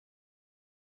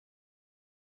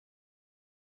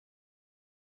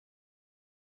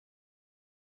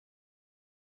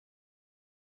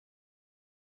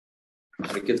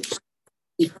Right?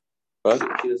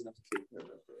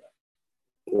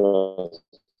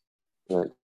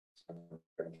 Right.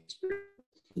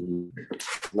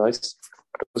 Nice.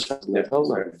 Yeah.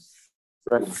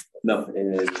 Right. No,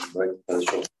 right.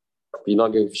 But you're not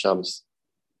going for Shabbos.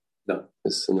 No.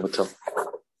 It's in the hotel.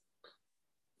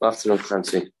 Afternoon,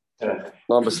 Clancy.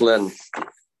 Number Len.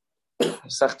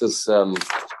 Zegt is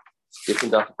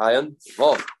Gittin Daf Ayan.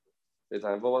 Wow. Weet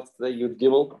hij wat today? Yud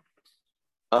Gimel.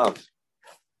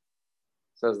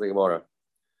 Says the Gemara.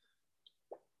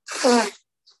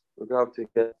 We're going to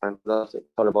get and talk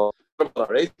about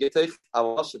Gittin. I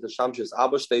wash the Shamshis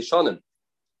Abush Day Shonim.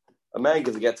 A man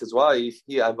gives a get to his wife.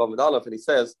 He and he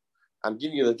says, "I'm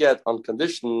giving you the get on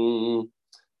condition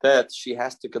that she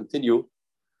has to continue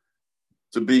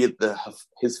to be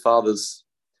his father's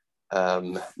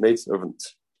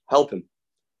maidservant. Help him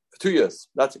for 2 years.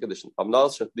 That's a condition.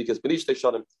 Because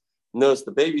nurse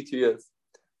the baby 2 years.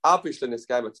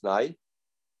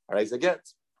 Raise a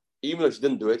get. Even if she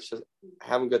didn't do it, she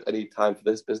haven't got any time for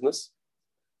this business.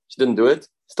 She didn't do it.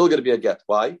 Still going to be a get.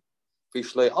 Why? The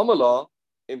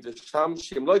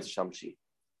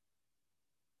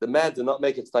man did not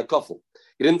make it like kafel.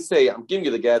 He didn't say, "I'm giving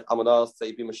you the get. I'm gonna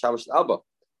say be mashamish abba."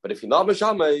 But if you're not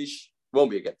mashamish,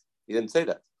 won't be a get. He didn't say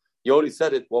that. You only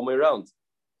said it one way around.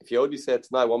 If you only said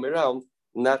tonight one way around,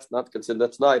 then that's not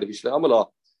considered tonight. If you shlei amala,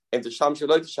 into shamshi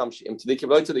loy to shamshi, into diki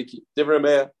loy to diki,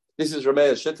 divrei. This is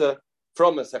Rameh Shitta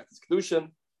from a Sechtes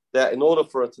Kedushin that in order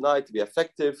for a tonight to be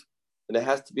effective, then it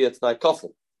has to be a tonight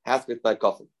kafel. It has to be a tonight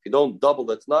kafel. If you don't double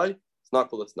the tonight, it's not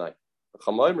called a tonight.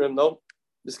 No,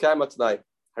 this guy tonight.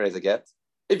 Haray's a get.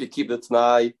 If you keep the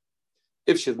tonight,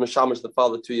 if she's mashamish the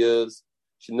father 2 years,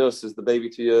 she nurses the baby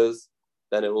 2 years,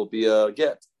 then it will be a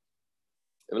get.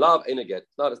 If love ain't a get,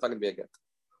 no, it's not going to be a get.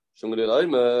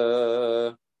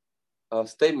 A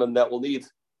statement that we'll need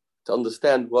to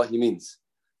understand what he means.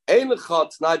 You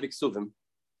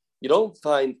don't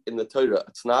find in the Torah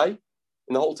a tnai,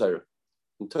 in the whole Torah.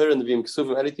 In Torah, in the Vim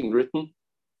Ksuvim, anything written,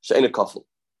 she'ein a kafel.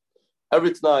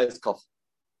 Every tnai is kafel.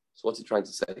 So what's he trying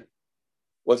to say?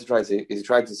 What's he trying to say? Is he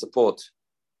trying to support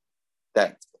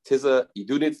that Tiza, you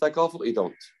do need tnai kafel, or you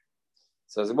don't?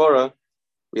 Says Gemara,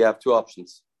 we have two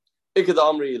options. Ikad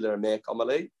amri l'rameh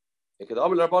kamalei, ikad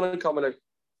amri l'rabanan kamalei.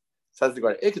 Says the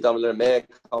Gemara, ikad amri l'rameh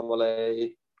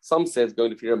kamalei. Some say it's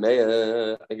going to be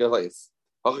Rameh. I go like this.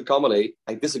 I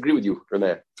disagree with you,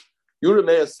 Rameh. You,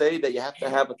 Rameh, say that you have to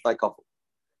have a tnai kafel.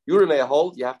 You, Rameh,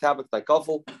 hold you have to have a tnai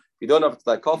kafel. If you don't have a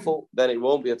tnai kafel, then it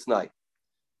won't be a tnai.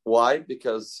 Why?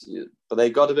 Because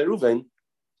they got a Reuven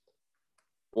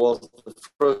was the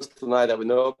first tnai that we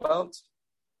know about,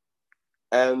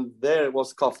 and there it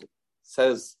was kafel.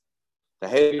 Says the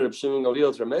Heilig Reb Shimon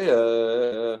Gamliel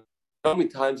Rameh. How many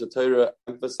times the Torah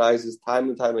emphasizes time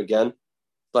and time again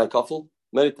tnai kafel?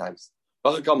 Many times.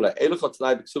 Since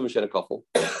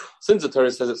the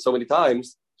Torah says it so many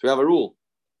times, so we have a rule.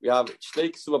 We have shnei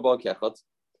ksuma b'al kechad.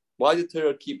 Why did the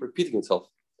Torah keep repeating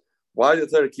itself? Why did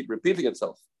the Torah keep repeating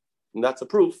itself? And that's a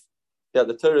proof that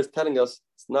the Torah is telling us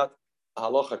it's not a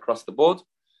halacha across the board.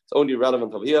 It's only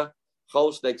relevant over here.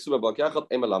 Whenever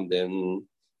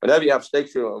you have shnei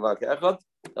ksuma b'al kechad,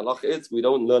 the halacha is we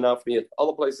don't learn out from it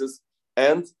other places,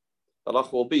 and the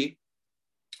halacha will be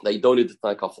that you don't need the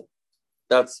tnai kafel.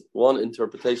 That's one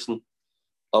interpretation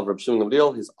of Reb Shimon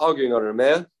Gamliel. He's arguing on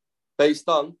Rameh based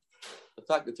on the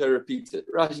fact that the Torah repeats it.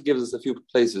 Rashi gives us a few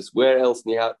places. Where else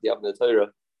do you have in the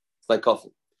Torah tnai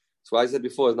kafel? So I said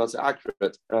before, it's not so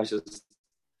accurate. Rashi says,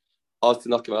 asked to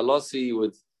Nakim Alasi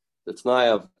with the tnai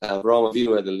of Avraham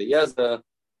Avinu and Eliezer,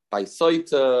 by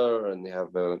Soiter, and they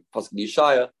have Pasuk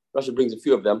Yeshaya. Rashi brings a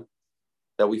few of them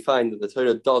that we find that the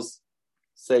Torah does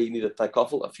say you need a tnai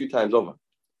kafel a few times over.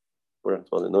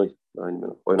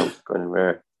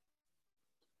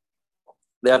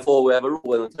 Therefore, we have a rule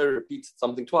when the Torah repeats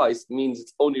something twice, it means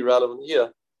it's only relevant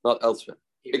here, not elsewhere.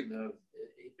 Even though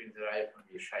he brings it right from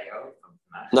Yeshaya, from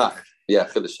Nach, yeah,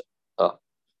 Chiddush.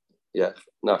 Yeah,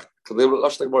 Nach. Because they will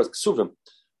like more Ksuvim.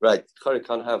 Right, Chari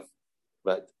can't have,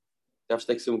 right. You have to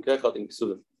take Ksuvim Krechot in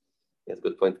Ksuvim. Yeah,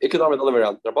 good point. Ikadam and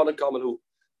around. Rabbanan Kamalu,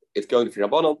 it's going to be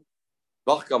Rabbanan.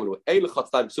 Bach Kamalu, Eilechat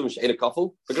time Ksuvim She'ena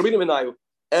Kafel. The Gabina Menayu.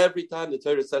 Every time the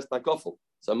Torah says tnai kafel,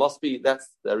 so it must be that's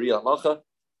the real halacha,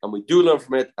 and we do learn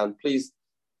from it. And please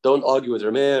don't argue with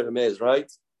Rameh. Rameh is right.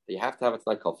 You have to have a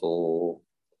tnai kafel.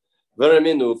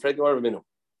 Vereminu, Fred Vereminu.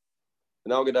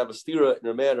 Now we're going to have a stira in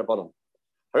Rameh and Rabbanon.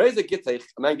 Harayz a Gittin.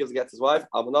 A man gives a get to his wife.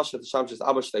 Avanash the shamshis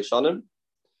abash leishanim.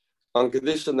 On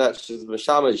condition that she's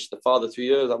meshamish the father 2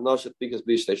 years. Avanash because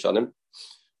blish leishanim.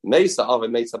 Meisa ave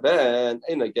meisa ben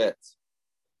ain't a get.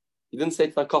 He didn't say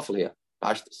tnai kafel here.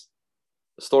 Pashtus.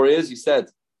 The story is, he said,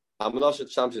 Amnashet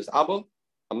Shamshis Abba,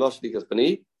 Amnashet Dikas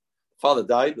Bani. Father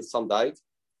died, the son died.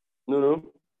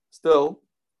 No. Still,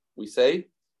 we say,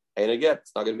 ain't a get.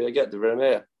 It's not going to be a get.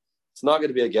 It's not going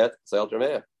to be a get. It's not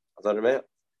Remeah. It's not Remeah.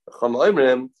 Chum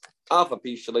Oimrim, Alpha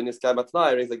Pish Shalinis Kai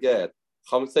Matnai is a get.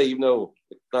 Chum say, even though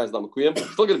the Tnai is not Mekuyim,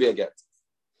 it's still going to be a get.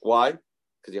 Why?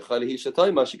 Because Yachali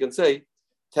Hishatayma, she can say,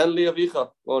 Ten Li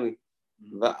Avicha, only.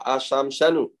 Asham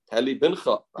Shenu, Teli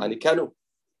Bincha, Ani Kenu.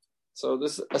 So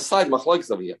this is a side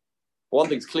machlokes over here. One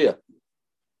thing's clear.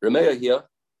 Remeah here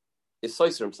is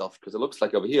Soiser himself, because it looks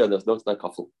like over here there's no Tnai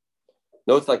Kafel.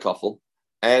 No Tnai Kafel.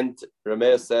 And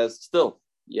Remeah says, still,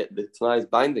 yet the Tnai is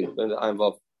binding. I'm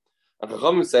involved. And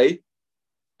Chachamim say,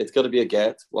 it's got to be a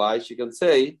get. Why? She can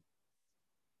say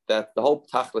that the whole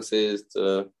tachlis is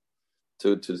to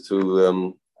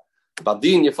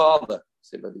badin your father.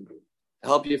 Say badin.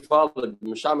 Help your father,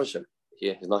 Mishamashim.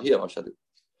 Here, he's not here. What should I do?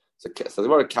 So the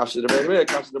word cash the Remeah,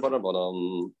 cash the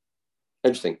bottom.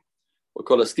 Interesting. We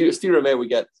call it steer Remeah. We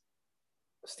get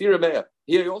steer Remeah.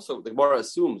 Here also, the Gemara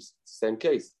assumes it's the same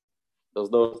case. There's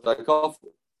no like off.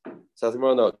 Says the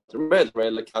Gemara, no.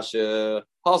 Remeah cash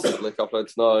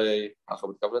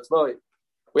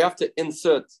we have to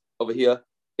insert over here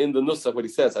in the nusach what he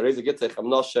says. I raise a Gittin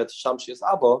Amnashet Shamshis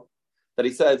Abba that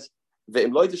he says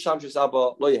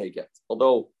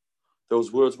although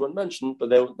those words weren't mentioned, but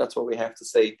that's what we have to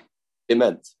say it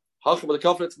meant. Yeah,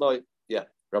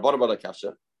 Rabbanon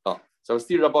Kasha. So it's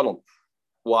the Rabbanon.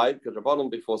 Why? Because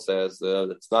Rabbanon before says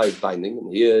that Tnai is binding,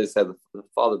 and here it said the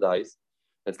father dies.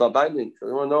 It's not binding.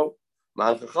 No,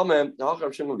 Man Chachamim, the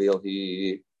Hacham Shimon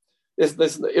Gamliel, this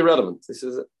is irrelevant. This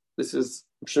is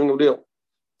Shimon Gamliel.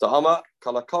 Ta'ama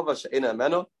Kalakova She'ena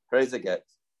Meno, praise a get.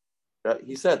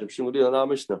 He said, Shimon Gamliel in our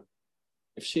Mishnah,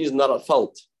 if she's not at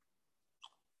fault,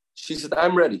 she said,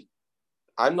 I'm ready.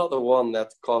 I'm not the one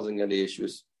that's causing any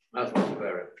issues.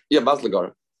 Yeah,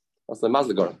 Maslagara. That's the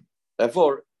Maslagara.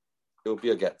 Therefore, it will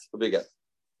be a get.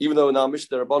 Even though in our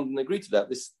Mishnah, the Rabbanon agreed to that.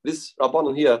 This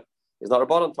Rabbanon here is not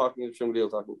Rabbanon talking, it's Shimon Gamliel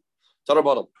talking.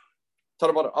 Tarabbanon.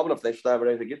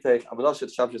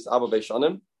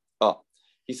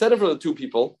 He said it for the two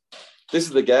people. This is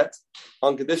the get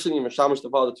on condition you mashamish the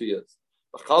father 2 years.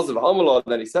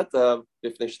 Then he said to her,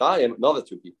 if nishtayim, another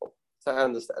two people. So I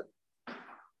understand.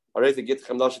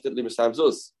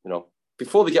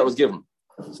 Before the get was given.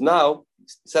 So now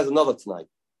it says another tonight.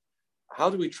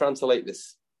 How do we translate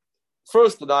this?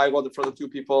 First tonight wanted for the two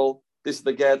people. This is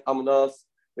the get. Amanas.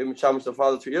 We mashamish the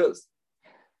father 2 years.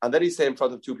 And then he said in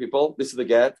front of two people, this is the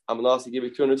get, I'm going to ask you to give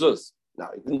you 200 zuz. Now,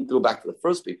 he didn't go back to the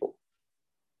first people.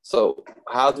 So,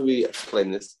 how do we explain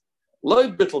this? Lo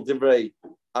bittel divrei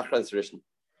achran tzirishon.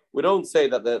 We don't say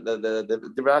that the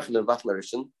divrei achran and vatl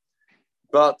tzirishon,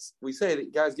 but we say that the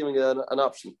guy's giving an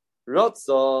option.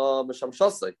 Rotza misham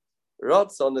shasei.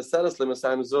 Rotza neseres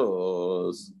l'masayim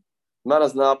zuz. Man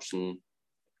has an option.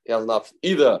 He has an option.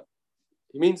 Either,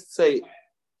 he means to say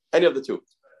any of the two.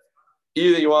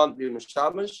 Either you want to be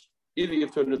mishamish, either you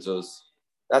give 200 zuz.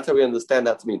 That's how we understand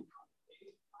that to mean.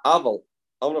 Aval,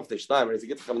 I don't know if they shnayim, if you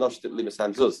get to Kamnosh to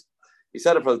Limasam zuz. He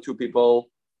said it for the two people.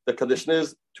 The condition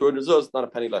is 200 zuz, not a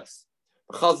penny less.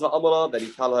 Then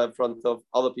he tell her in front of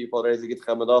other people, then he say,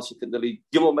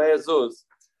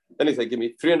 give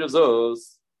me 300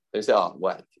 zuz. Then you say,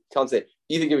 well, you can't say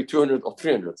either give me 200 or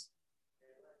 300.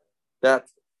 That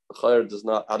does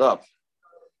not add up.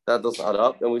 That doesn't add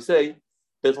up. Then we say,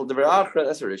 then we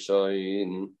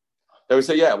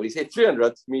say, yeah, when you say 300,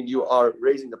 I mean you are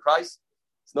raising the price.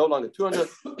 It's no longer 200,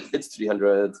 it's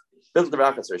 300. Then the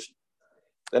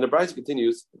price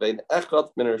continues.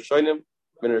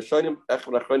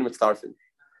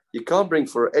 You can't bring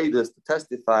for aiders to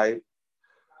testify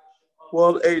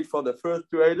one aid for the first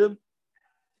two aidim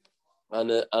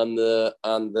and the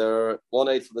one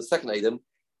aid for the second aidim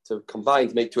to combine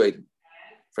to make two aidim.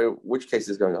 For which case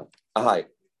is going on? Ahai.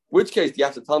 Which case do you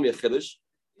have to tell me a chiddush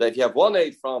that if you have one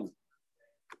aid from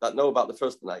that know about the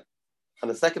first night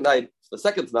and the second night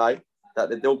that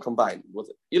they don't combine with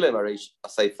Ilay Marish, a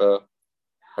sefer,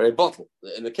 or a bottle.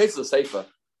 In the case of the sefer,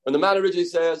 when the man originally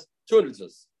says 200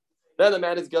 zuz, then the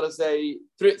man is going to say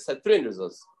 300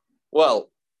 zuz. Well,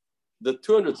 the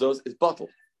 200 zuz is bottle.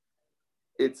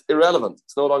 It's irrelevant.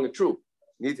 It's no longer true.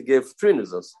 You need to give 300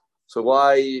 zuz. So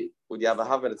why would you have a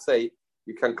having to say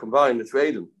you can combine the two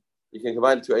aidim? You can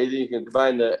combine the two aidim. You can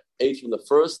combine the aid from the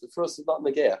first. The first is not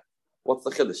negea. What's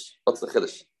the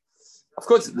chiddush? Of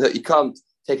course, you can't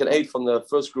take an aid from the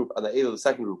first group and the aid of the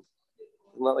second group.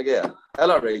 It's not negea.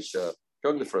 Ella Reisha,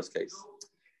 going to the first case.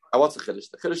 And what's the chiddush?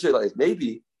 The chiddush is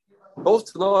maybe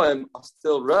both Tanoim are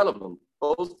still relevant.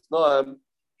 Both Tanoim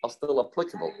are still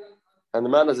applicable. And the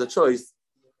man has a choice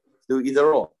to do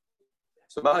either or.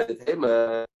 So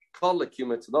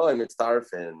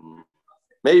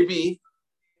maybe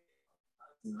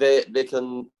they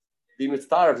can be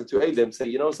mitzvah to aid them.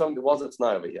 Say, something wasn't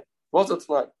tonight over here. Wasn't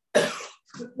tonight.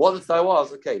 What the tonight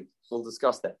was, okay, we'll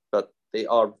discuss that. But they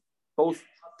are both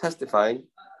testifying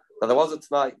that there wasn't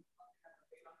tonight.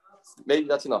 Maybe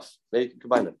that's enough. Maybe you can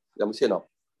combine them. Then we see now.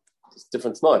 It's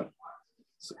different tonight.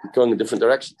 So going in different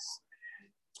directions.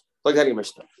 Look at the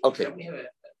Mishnah. Okay.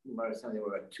 We have something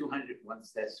where 200, one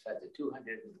says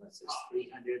 200, and one says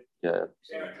 300. Yeah.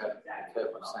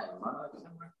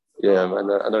 Yeah, I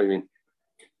know what you mean.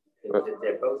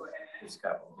 They're both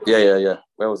discovered. Yeah.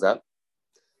 Where was that?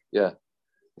 Yeah.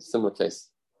 A similar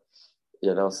case.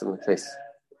 Yeah, that was a similar case.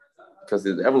 Because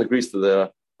everyone agrees to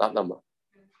that number. I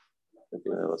think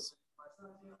that was.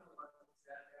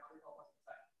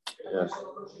 Yeah.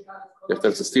 If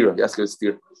there's a steer, yes, there's a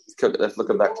steer. Let's look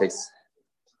at that case.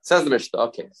 Says the Mishnah,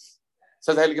 okay.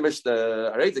 Says the Heilige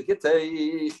Mishnah,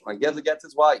 my Gedler gets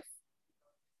his wife.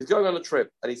 He's going on a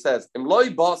trip, and he says,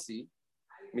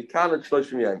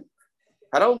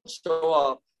 I don't show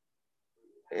up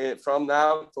from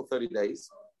now till 30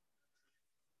 days.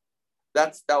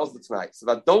 That was the tonight. So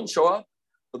if I don't show up,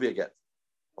 it'll be a get.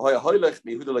 The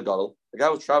guy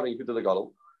was traveling Yehuda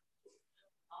Legadol.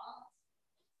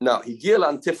 Now, he gil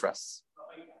Antifras.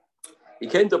 He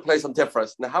came to a place on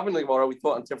Tifras. Now, having the Gemara, we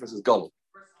thought Antifras is Gadol,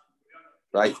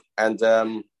 right? And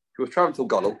he was traveling to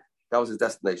Gadol. That was his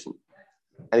destination.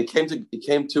 And he came to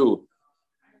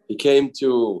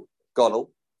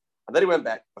Gadol, and then he went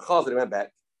back. He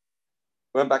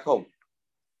went back home.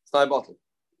 It's not a bottle.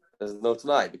 There's no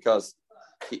tonight because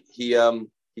he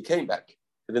came back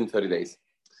within 30 days.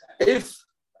 If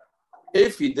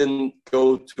he didn't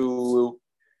go to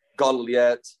Gadol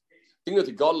yet,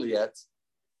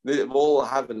 they all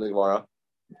have in the Gemara,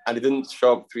 and he didn't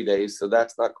show up 3 days, so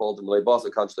that's not called the Malay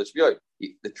Basa Kanshlesh V'yoy.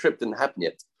 The trip didn't happen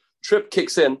yet. Trip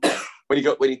kicks in when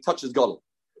he touches Gadol.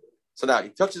 So now he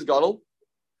touches Gadol,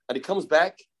 and he comes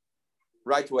back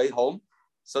right away home.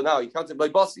 So now he counts Malay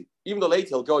Basi. Even though later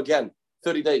he'll go again,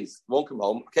 30 days, won't come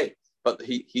home. Okay, but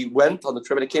he went on the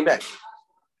trip and he came back.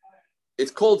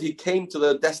 It's called he came to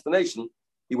the destination.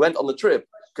 He went on the trip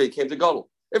because he came to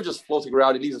Gadol. If just floating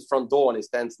around, he leaves his front door and he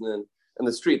stands in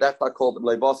the street. That's not called the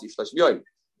Leibasi Shlesh V'yoyim.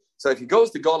 So if he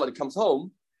goes to Gadol and he comes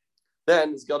home,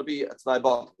 then it's got to be a Tanai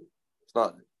Bottle. It's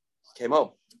not. He came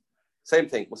home. Same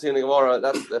thing. We'll see in the Gemara.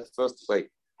 That's the first way.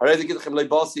 We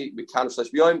can't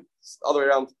Shlesh V'yoyim. Other way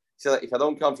around. So if I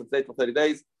don't come from 30 to 30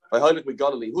 days, by Heilig we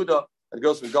Gadol Yehuda, and it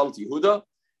goes from Gadol to Yehuda.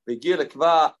 We get a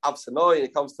Kva Avsanoi, and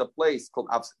it comes to a place called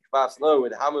Kva Avsanoi,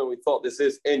 with Haman. We thought this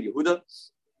is in Yehuda.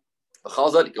 The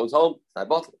Chazad, he goes home. It's a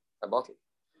bottle.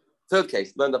 Third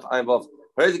case, learned of I'm above.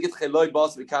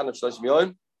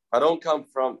 I don't come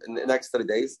from in the next 30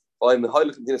 days. And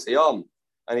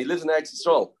he lives in Eretz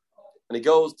Yisrael. And he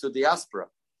goes to diaspora.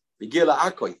 Vigila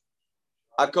Akoi.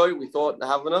 Akoi, we thought in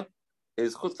Havana,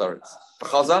 is Chutzlaritz.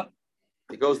 Chaza,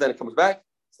 he goes then and comes back.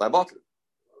 It's not a bottle.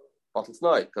 Bottle's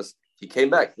not, because he came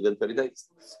back within 30 days.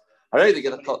 I already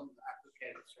get a call.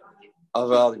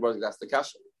 Oh, well, that's the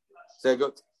cash. Say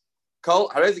good.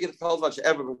 If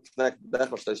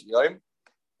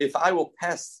I will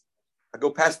pass, I go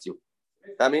past you.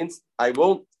 That means I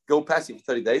won't go past you for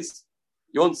 30 days.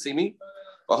 You won't see me.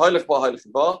 And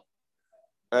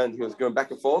he was going back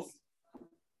and forth.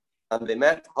 And they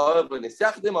met. There will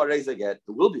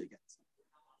be a get.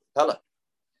 Tell her.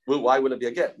 Why will it be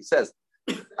a get? He says,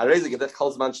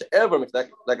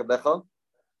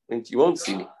 means you won't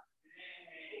see me.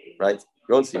 Right?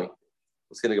 You won't see me.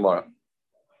 We'll see in the Gemara.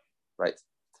 Right.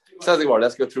 Says the Gemara.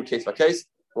 Let's go through case by case.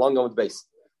 Along on with the base.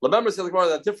 Remember, says the Gemara,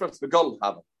 that Antifras is Gadol.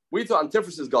 We thought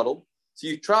Antifras is Gadol. So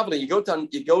you're traveling. You go to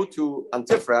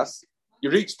Antifras.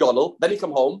 You reach Gadol. Then you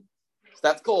come home. So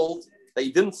that's called that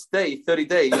you didn't stay 30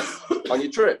 days on your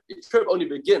trip. Your trip only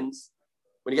begins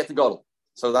when you get to Gadol.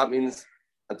 So that means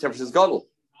Antifras is Gadol.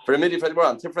 For immediate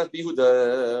Antifras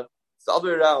Yehuda. It's the other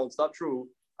way around. It's not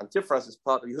true. Antifras is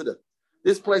part of Yehuda.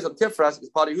 This place Antifras is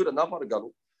part of Yehuda, not part of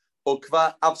Gadol. Or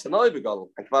Kva Avsanoi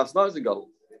Begadol, and Kva Avsanoi is Begadol.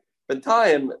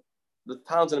 Bentayim, the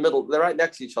towns in the middle, they're right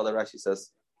next to each other, actually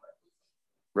says.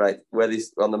 Right, where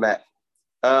these on the map.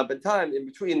 Bentayim, in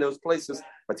between those places,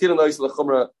 Matila Nois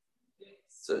Lechumra,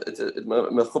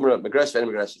 Mechumra, Megresh, and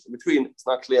Megresh. In between, it's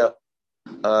not clear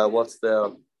what's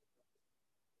the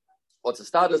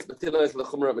status, Matila Nois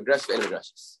Lechumra, Megresh, and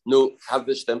Megresh. No, have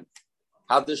this them.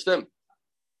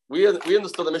 We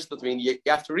understood the Mishnah to mean you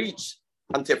have to reach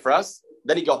Antifras.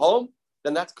 Then you go home,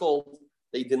 then that's called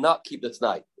that you did not keep the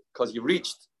Tanai because you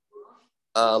reached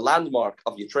a landmark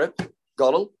of your trip,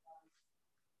 Gadol,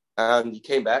 and you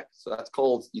came back. So that's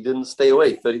called you didn't stay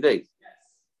away 30 days.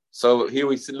 So here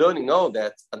we're learning now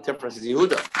that Antiphras is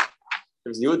Yehuda.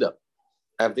 It's Yehuda.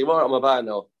 And the more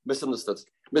no, misunderstood.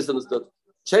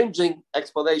 Changing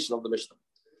explanation of the Mishnah.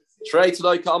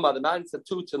 The man said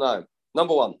 2 to 9.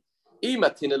 Number 1.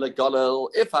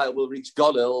 If I will reach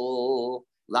Galil,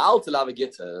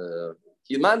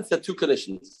 the man said 2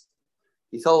 conditions.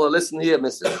 He told her, listen here,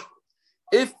 mister.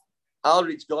 If I'll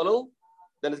reach Galil,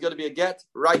 then it's going to be a get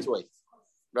right away.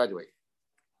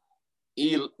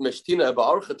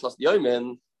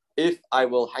 If I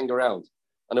will hang around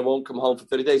and I won't come home for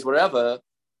 30 days, wherever,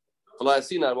 I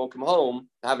won't come home,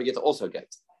 I have a get to also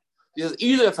get. He says,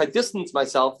 either if I distance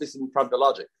myself, this is probably the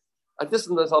logic. I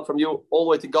distance myself from you all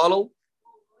the way to Galil,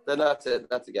 then that's it,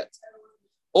 that's a get.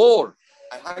 Or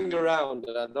I hang around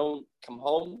and I don't come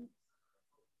home,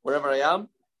 wherever I am,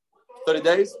 30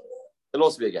 days, it'll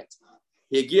also be a get.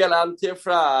 The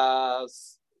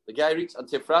guy reached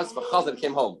Antiphras, but Chazar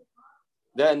came home.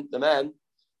 Then the man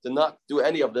did not do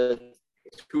any of the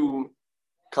 2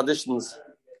 conditions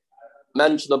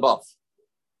mentioned above.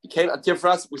 He came to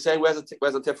Antiphras. We're saying, where's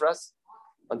Antiphras?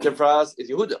 Antiphras is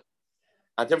Yehuda.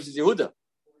 Antiphras is Yehuda.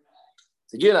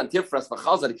 So again, Antiphras for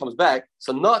Chazar, he comes back.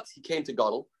 So not he came to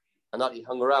Gadol, and not he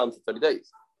hung around for 30 days.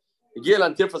 Again,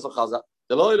 Antiphras for Chazar.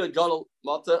 The loyal Gadol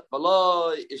mata,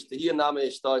 v'loy ishtehir name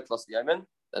ishtoi tlas yamin.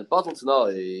 Then bottle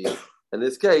tonight. In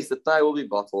this case, the tie will be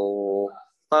bottle.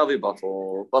 Tie will be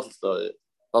bottle. Bottle tonight.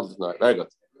 Very good.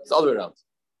 It's the other way around.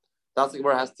 That's the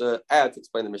Gemara has to add to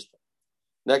explain the Mishnah.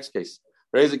 Next case.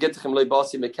 If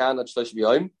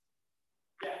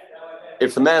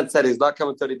the man said he's not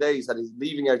coming 30 days and he's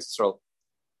leaving Eretz Yisrael,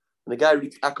 and the guy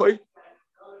reached Akkoy,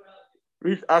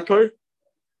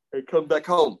 and come back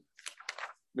home.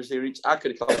 He reached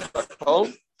Akkoy, he comes back home,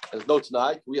 and there's no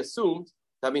tonight. We assumed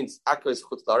that means Akkoy is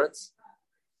Chutz La'aretz.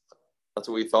 That's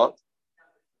what we thought.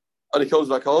 And he comes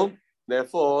back home,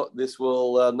 therefore this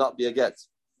will not be a get.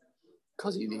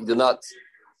 Because he did not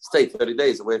stay 30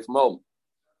 days away from home.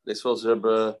 This was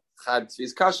Rebbe Chaim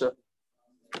Tzvi's kasha.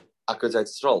 Akkoy is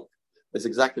Eretz Yisrael. It's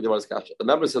exactly the one kasha. The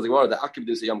member says the Gemara that Akkoy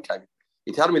is Yom came.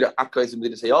 He told me that Akkoy is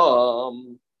Medina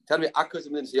Yom. He told me Akkoy is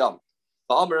Medina Yom.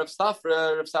 But Amar Rav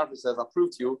Safra says, I prove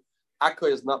to you,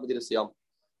 Akkoy is not Medina Yom.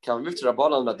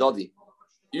 It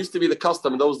used to be the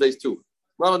custom in those days too.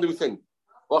 Not a new thing.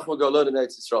 Wach will go learn in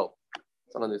Eretz Yisrael.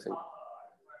 It's not a new thing.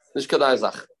 Nish kadai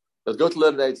zach. They'll go to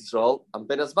learn in Eretz Yisrael, and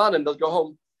Ben Azmanim, they'll go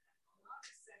home.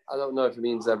 I don't know if it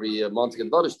means every Montig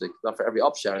and Dodishtik, not for every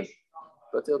upsharing,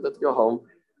 but they'll go home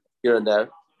here and there,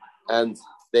 and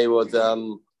they would,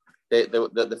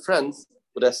 the friends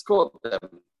would escort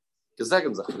them,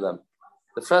 from them.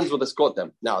 The friends would escort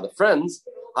them. Now, the friends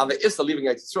have an issa leaving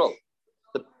Eretz Yisrael.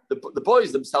 The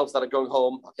boys themselves that are going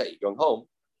home, okay, you're going home,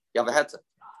 you have a heta.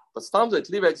 But sometimes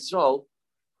to leave Eretz Yisrael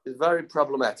is very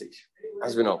problematic,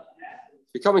 as we know.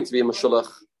 If you're coming to be a Mashulach,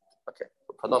 okay,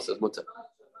 Panas is mutter.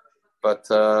 But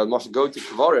once you go to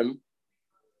Kvarim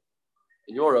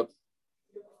in Europe,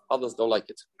 others don't like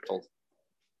it.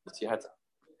 It's your heta.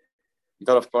 You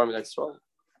don't have Kvarim in Eretz Yisrael.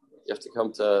 You have to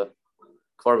come to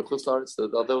Kvarim Chutz La'aretz.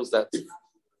 There are those that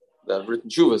have written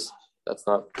shuvas. That's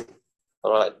not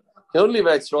all right. You don't leave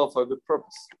Eretz Yisrael for a good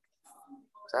purpose.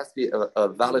 It has to be a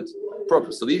valid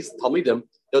purpose. So these Talmidim,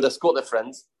 they would escort their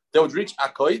friends. They would reach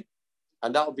Akkoy,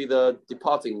 and that would be the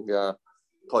departing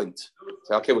point.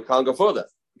 So, okay, we can't go further.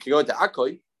 We can go into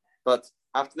Akkoy, but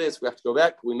after this, we have to go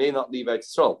back. We may not leave Eretz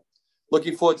Yisrael.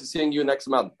 Looking forward to seeing you next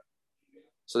month.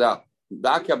 So now,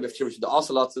 back up if the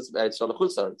Ocelots is Eretz Yisrael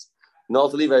Chutz La'aretz.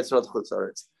 Not to leave Eretz Yisrael Chutz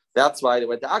La'aretz. That's why they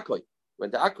went to Akkoy.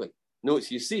 No,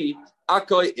 so you see,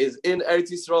 Akkoy is in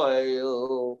Eretz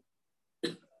Yisrael.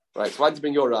 Right, so why did you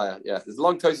bring your raya? Yeah, there's a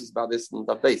long toast about this in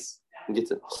the base in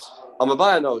Gittin.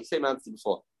 Amabaya, no, same answer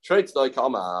before.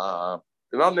 The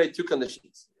man made 2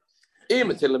 conditions. If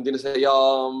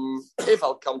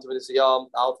I'll come to Minisayam,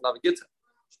 I'll have a Gittin.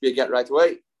 Should be a get right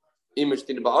away.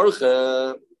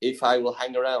 If I will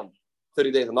hang around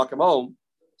 30 days and not come home,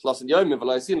 I'll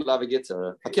have a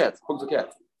Gittin. A cat, a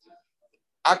cat.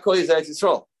 Akkoy is Eretz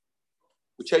Yisrael.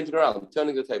 We're changing around,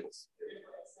 turning the tables.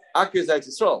 Akkoy is Eretz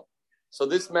Yisrael. So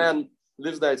this man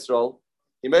lives in Eretz Yisrael.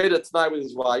 He made a tonight with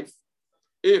his wife.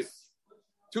 If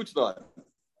 2 tonight,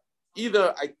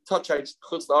 either I touch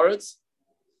Chutz La'aretz,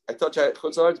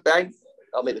 bang,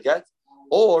 I'll make the get,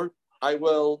 or I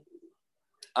will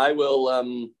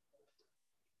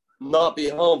not be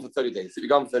home for 30 days. He'll be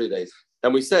gone for 30 days.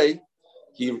 And we say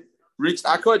he reached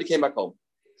Akkoy, he came back home.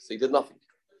 So he did nothing.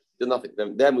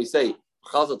 Then we say he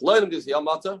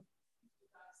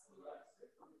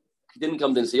didn't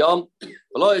come to Siyam,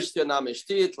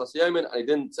 and he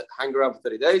didn't hang around for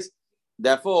 30 days.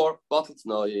 Therefore, bottled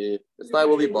no. This night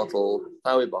will be bottled.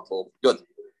 Good.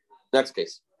 Next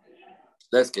case.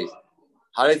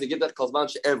 How does he give that Kozman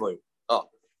she'evoy? Oh,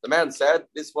 the man said,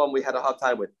 this one we had a hard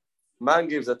time with. Man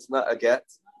gives a get,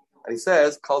 and he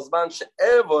says, Kozman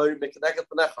she'evoy mekaneket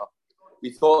panecha.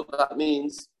 We thought that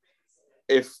means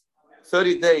if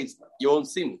 30 days you won't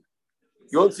see me.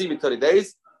 You won't see me 30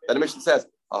 days. Then the Mishnah says,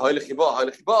 he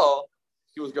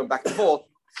was going back and forth.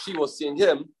 She was seeing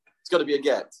him. It's going to be a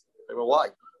get. Well, why?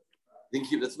 He didn't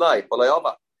keep it tonight.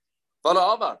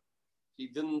 He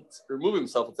didn't remove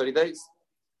himself for 30 days.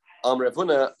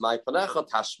 Revuna, my panecha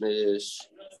tashmish.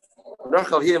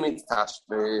 Panecha here means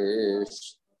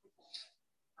tashmish.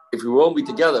 If we won't be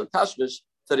together, tashmish,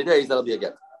 30 days, that'll be a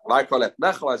get.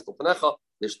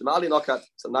 It's a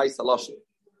nice halashon.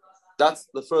 That's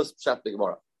the first chapter of the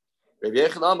Gemara. No,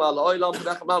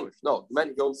 the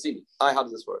man don't see me. How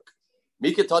does this work? The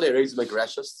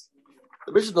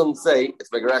Mishnah doesn't say it's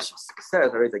megreshus. It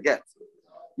says I raise a get.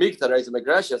 Mikta raise a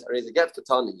megreshus, I raise a get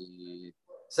katani. It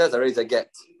says I raise a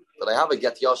get. But I have a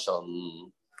get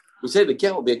yashan. We say the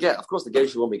get will be a get. Of course, the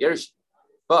gerushin won't be gerushin.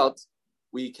 But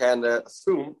we can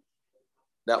assume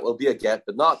that will be a get,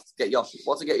 but not get yashin.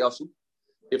 What's a get yashin?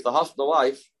 If the husband and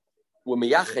wife will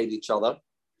miyached each other,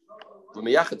 will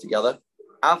miyached together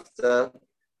after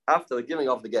the giving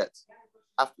of the get,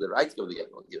 after the writing of the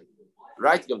get, not giving,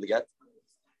 writing of the get,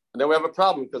 and then we have a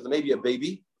problem because there may be a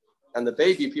baby, and the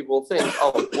baby people will think,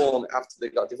 it's born after they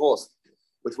got divorced,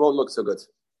 which won't look so good.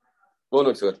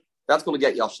 That's going to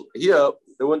get yashin. Here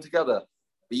they weren't together.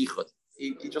 He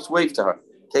just waved to her,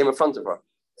 came in front of her.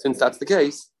 Since that's the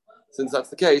case,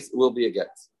 it will be a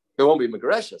get. It won't be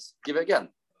megreshus. Give it again.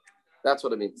 That's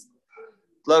what it means.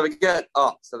 So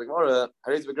the Gemara,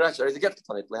 Harez Begreshus, Harez get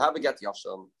Katanit. They have a get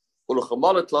Yasham.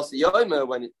 Uluchamalat plus Yoima,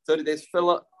 when 30 days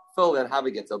fill, then have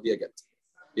a get. There'll be a get.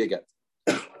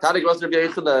 Tani Gosser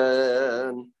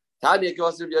B'Yechanan.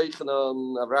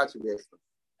 Avrat B'Yechanan.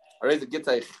 Harez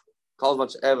Gittin calls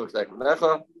much everything.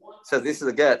 Says this is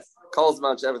a get. Calls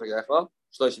much everything.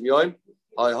 Shloshim Yoim.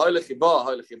 Hay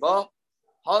lechiba.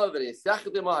 However, it's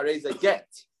Yachadima Harez get.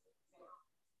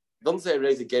 Don't say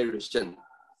raise a gerushin.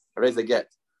 Raise a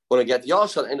get. When I get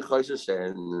yashan in choshesh,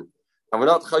 and we're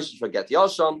not choshesh for get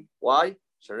yashan. Why?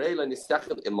 Because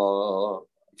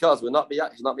we're not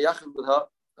he's not miyachid with her.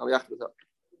 Not miyachid with her.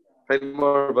 Pray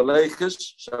more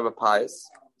beleichish, shava pious.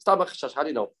 How do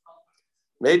you know?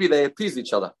 Maybe they appease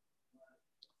each other.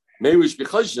 Maybe we should be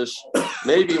choshesh.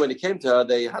 Maybe when he came to her,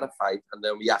 they had a fight and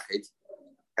then miyachid,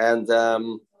 and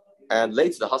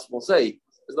later the husband will say,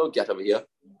 "There's no get over here.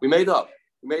 We made up."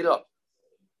 So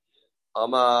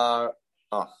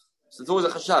it's always a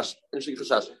chashash, interesting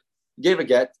chashash. He gave a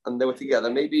get, and they were together.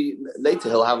 Maybe later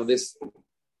he'll have this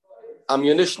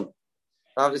ammunition.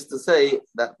 Have this to say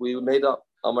that we made up.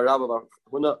 It's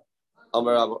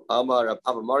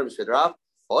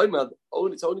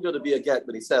only going to be a get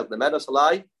when he says the man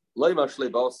shalai loymar shlei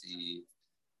basi.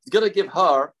 He's going to give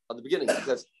her at the beginning. He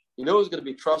says, who's going to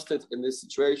be trusted in this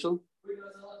situation?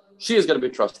 She is going to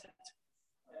be trusted.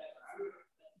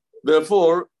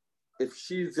 Therefore, if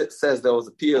she says there was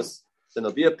a pierce, then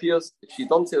there'll be a pierce. If she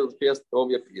don't say there was a pierce, there won't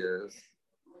be a pierce.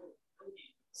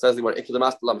 Says the word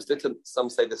some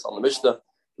say this on the Mishnah.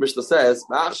 Mishnah says,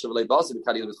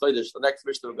 the next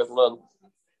Mishnah we're going to learn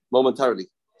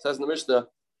momentarily. Says in the Mishnah,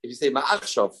 if you say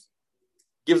Ma'achshav,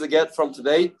 gives a get from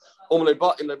today, it's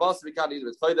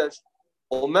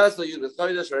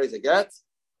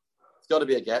got to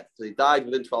be a get, because he died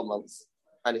within 12 months.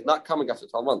 And he's not coming after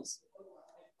 12 months.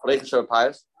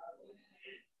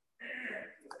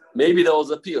 Maybe there was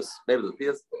a pierce.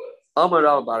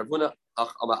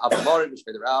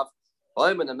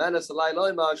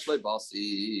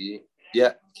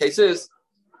 Yeah, case is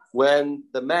when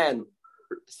the man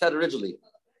said originally,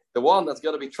 the one that's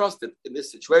going to be trusted in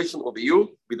this situation will be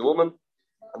you, be the woman,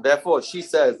 and therefore she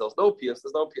says there's no pierce.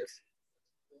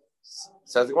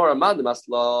 Says the Gemara, man the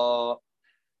masla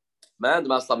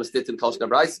mistitin kolshna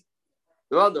brisa.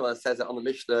 The other one says it on the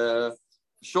Mishnah,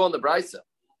 for sure on the brisa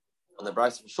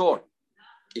for sure.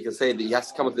 You can say that he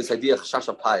has to come up with this idea of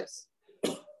chashasha pious.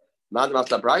 Man the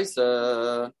masla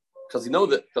brisa, because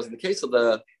because in the case of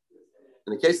the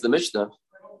Mishnah,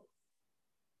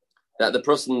 that the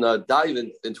person died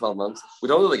in 12 months, we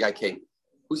don't know the guy came.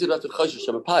 Who said that to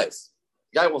chashasha pious?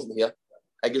 The guy wasn't here.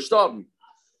 Gestorben.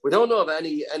 We don't know of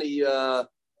any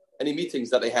meetings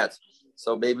that they had.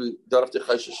 So maybe we don't have to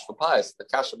choshesh for pious. The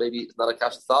kasha maybe is not a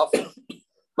kasha staff.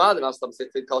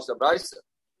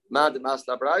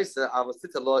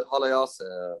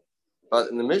 But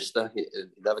in the Mishnah, he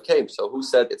never came. So who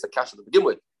said it's a kasha to begin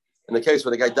with? In the case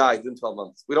where the guy died in 12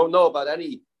 months, we don't know about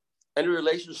any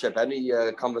relationship, any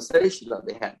conversation that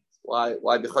they had.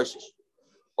 Why be choshesh?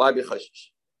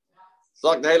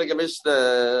 Sag the Heilige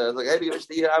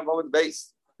Mishnah here, I'm on the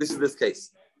base. This is this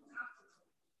case.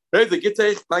 Here's the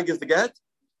Gittin, man gives the get.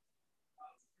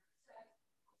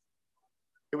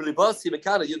 A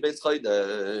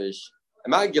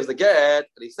man gives the get,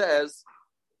 and he says,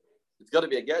 it's got to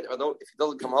be a get, if he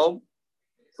doesn't come home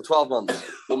for 12 months.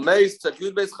 And the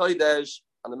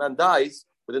man dies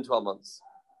within 12 months.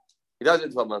 He dies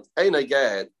within 12 months. Ain't a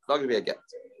get, it's not going to be a get.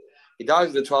 He dies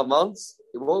within 12 months,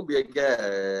 it won't be a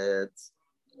get.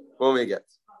 Won't be a get.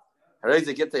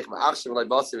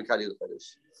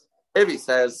 If he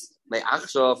says, why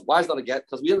is not a get?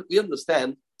 Because we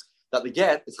understand that the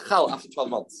get is chal after 12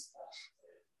 months.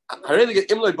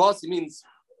 Imloi basi means,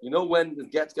 when the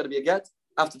get's going to be a get?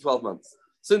 After 12 months.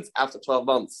 Since after 12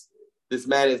 months, this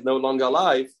man is no longer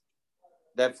alive,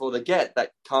 therefore the get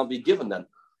that can't be given then.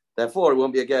 Therefore, it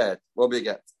won't be a get. Won't be a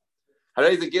get.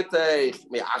 If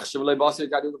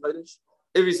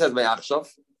he says,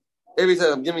 if he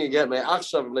says, I'm giving a get,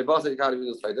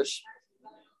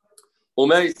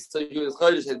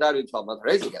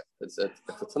 it's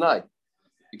tonight.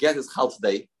 The get is chal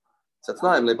today. So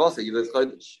tonight,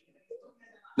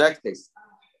 next case.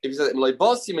 If he says,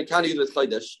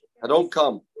 I don't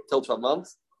come till 12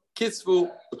 months,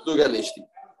 kisfu,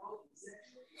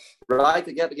 right,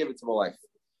 the get to give it to my wife.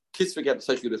 Kisfu get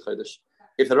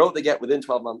if they wrote the get within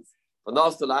 12 months, and they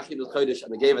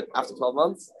gave it after 12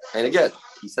 months, and again,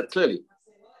 he said clearly,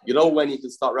 when you can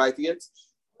start writing it?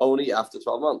 Only after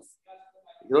 12 months.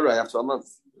 You can write after 12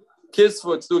 months.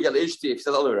 Kisfu tzugel ishti, if he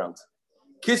says all the way around.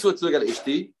 Kisfu tzugel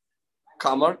ishti,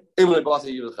 kamar, imle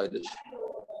basi yudel chodesh.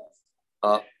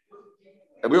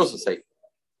 And we also say,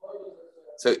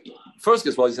 so first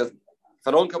case, he says, if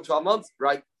I don't come 12 months,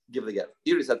 right, give the get.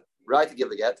 Here he said, right to give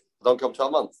the get, I don't come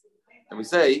 12 months. And we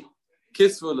say,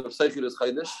 kisful of seichulus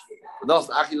chodesh, not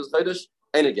achilus chodesh,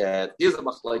 ain't a get. Here's a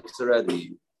machlokes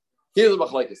already. Here's a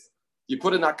machlokes. You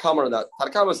put in that comma and that.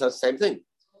 Tanakama says the same thing.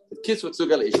 Kisful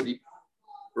tzugel ishli,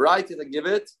 right to give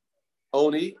it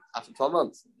only after 12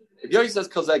 months. If Yosi says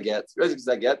kazeh get,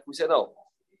 we say no.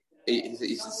 He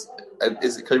says,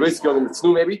 is it Yosi going in the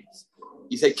tznu maybe?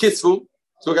 You say kisful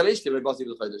tzugel ishli,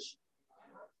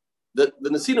 the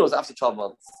Nesina was after 12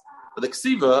 months. But the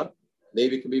Ksiva,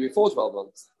 maybe it can be before 12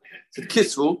 months. So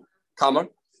kisful, kamar,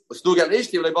 but still get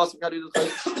ishti,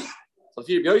 so if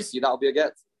you Yosi, that'll be a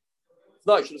get.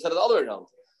 No, you should have said it the other way around.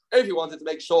 If you wanted to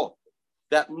make sure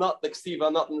that not the Ksiva,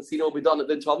 not the Nesina will be done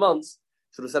within 12 months,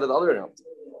 you should have said it the other way around.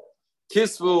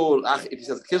 Kisful, if he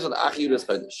says kisful, achi yudus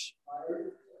chodesh.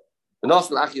 The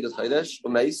nasal achi yudus chodesh,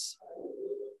 umeis.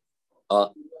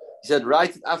 He said,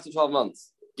 write it after 12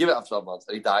 months. Give it after 12 months.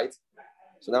 And he died.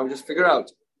 So now we just figure out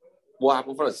what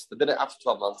happened first. They did it after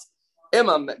 12 months.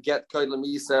 Imam get koidla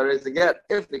misa is a get.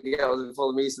 If the get was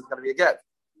before the misa, it's going to be a get.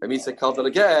 The misa called it a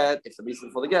get. If the misa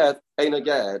before the get, ain't a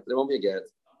get. There won't be a get.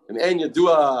 And ain't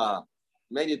yadua.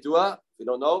 If you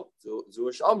don't know,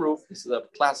 Zuish Amru, this is a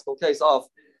classical case of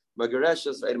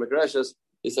Magareshes, Eight Magareshes.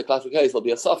 It's a classical case. It'll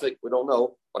be a suffix. We don't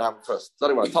know what happened first.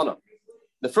 Starting with Tana.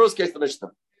 The first case, the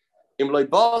Mishnah. The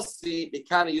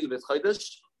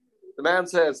man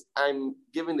says, I'm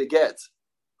giving the get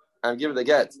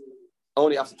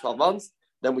only after 12 months.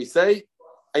 Then we say,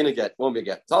 ain't a get, won't be a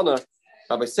get. Tana,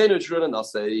 Rabbi Seinu Trun, I'll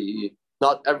say,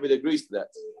 not everybody agrees to that.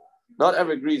 Not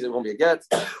everybody agrees it won't be a get.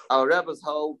 Our rabbis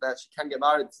hold that she can get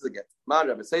married to the get. Man,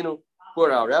 Rabbi Seinu, who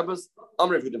are our rabbis?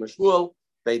 Amr Yehuda Meshmuel,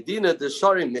 Beidina the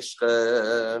Sharim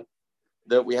Mishcha,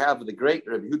 that we have the great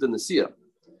Rabbi Yehuda Nasiya.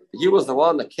 He was the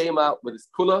one that came out with his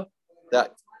kula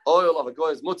that oil of a goy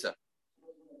is mutter.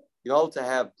 To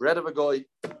have bread of a goy,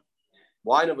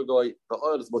 wine of a goy, the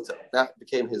oil is mutter. That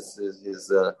became his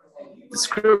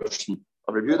description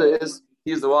of Rabbi Yehuda is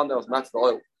he's the one that was matched the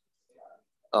oil.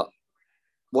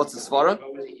 What's the svara?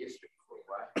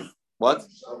 What?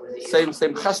 Same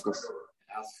chaskus.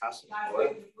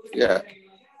 Yeah.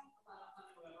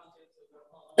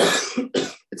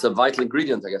 It's a vital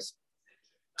ingredient, I guess.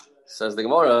 Says the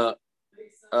Gemara.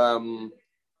 What's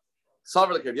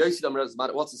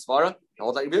the svara?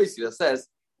 That says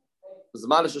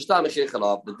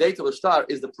the date of the star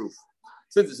is the proof.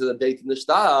 Since it's a date in the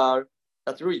star,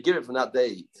 that's the you give it from that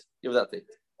date. Give that date.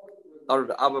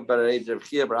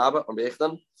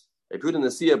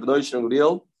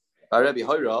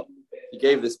 He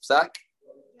gave this psak.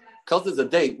 Because there's a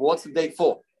date. What's the date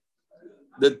for?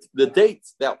 The date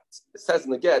that it says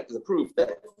in the get is a proof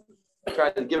that I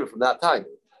tried to give it from that time.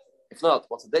 If not,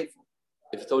 what's the date for?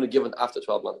 If it's only given after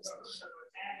 12 months.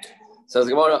 Says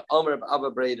the Gemara, Amr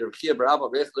Abba Breder, Chia Barabba,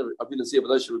 Rechler, Abuna Sia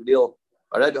Belosh Reveal,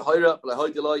 Arabi Hoira,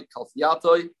 Blahoidiloi,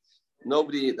 Kalfiatoi,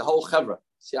 nobody, the whole Chevra,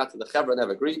 Siata, the Chevra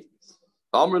never agreed.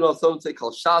 Amr no Thonte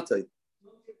Kalshatoi.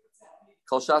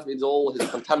 Kol Shat means all his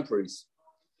contemporaries,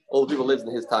 all the people who lived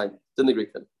in his time. Didn't agree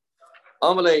with him.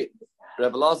 Amalei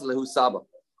Rebbe Lazar lehu Saba.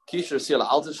 Kisher Sila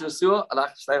Alta Shirasua,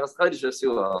 Alach Shneiras Chaydish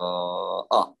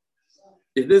Shirasua.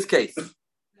 In this case,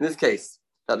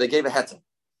 that they gave a heter.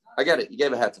 I get it, you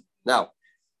gave a heter. Now,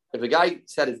 if a guy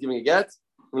said he's giving a get,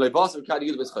 when is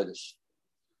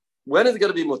it going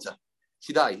to be mutter?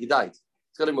 He died. It's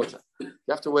going to be mutter. You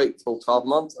have to wait till 12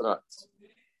 months or not.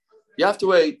 You have to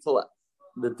wait till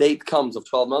the date comes of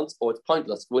 12 months, or it's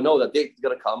pointless. We know that date is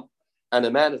going to come, and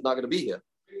the man is not going to be here.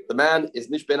 The man is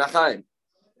nish ben achaim.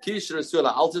 Ki shirasua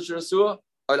la alta shirasua,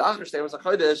 or la achar shteimas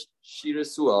hachodesh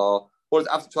shirasua, or it's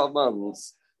after 12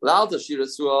 months. La alta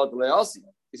shirasua d'leasi.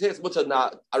 You say it's mutter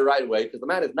not a right way because the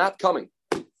man is not coming.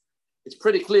 It's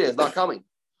pretty clear it's not coming.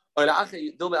 Or la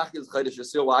achar dilme achar chodesh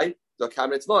shirasua. Why? The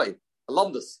kamer tnai.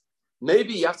 Alumnus.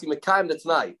 Maybe you have to make kamer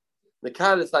tnai. The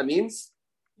kamer tnai means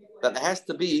that it has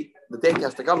to be, the date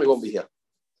has to come, he won't be here.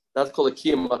 That's called a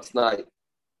kiyum tnai.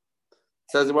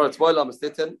 Says the word Tzvoila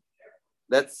Gittin.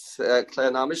 Let's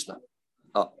clear now Mishnah.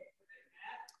 Oh.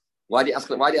 Why do you ask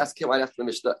the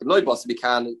Mishnah? If loy boss we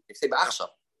can say ba'achshav.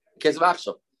 In case of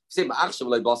achshav, say ba'achshav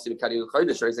loy boss we can use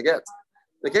chodesh or is a get.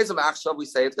 In the case of achshav, we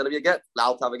say it's going to be a get.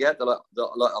 L'al have a get.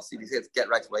 I'll see. They say it's get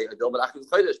right away. I don't. But achshav is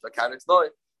chodesh. But can it's noy.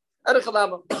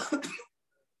 Erichalama.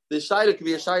 The shaila could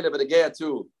be a shaila, but a get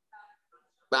too.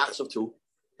 Ba'achshav too.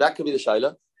 That could be the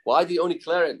shaila. Why do you only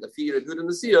clear it? The fear of good in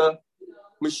the seer.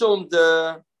 Mishum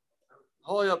the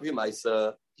he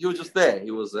was just there. He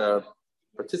was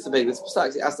participating in this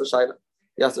precise. He asked the shaila.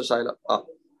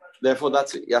 Therefore,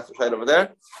 that's it. He asked the shaila over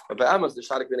there. But by Amos, the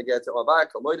shaila can get to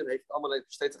Avak.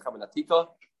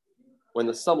 When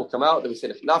the sun will come out, then we say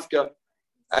the Nafka,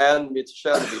 and we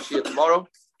share the Shia tomorrow.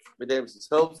 With Davis's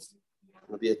hills,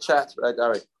 there'll be a chat, right,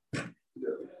 Ari?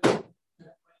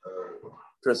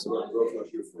 Chris.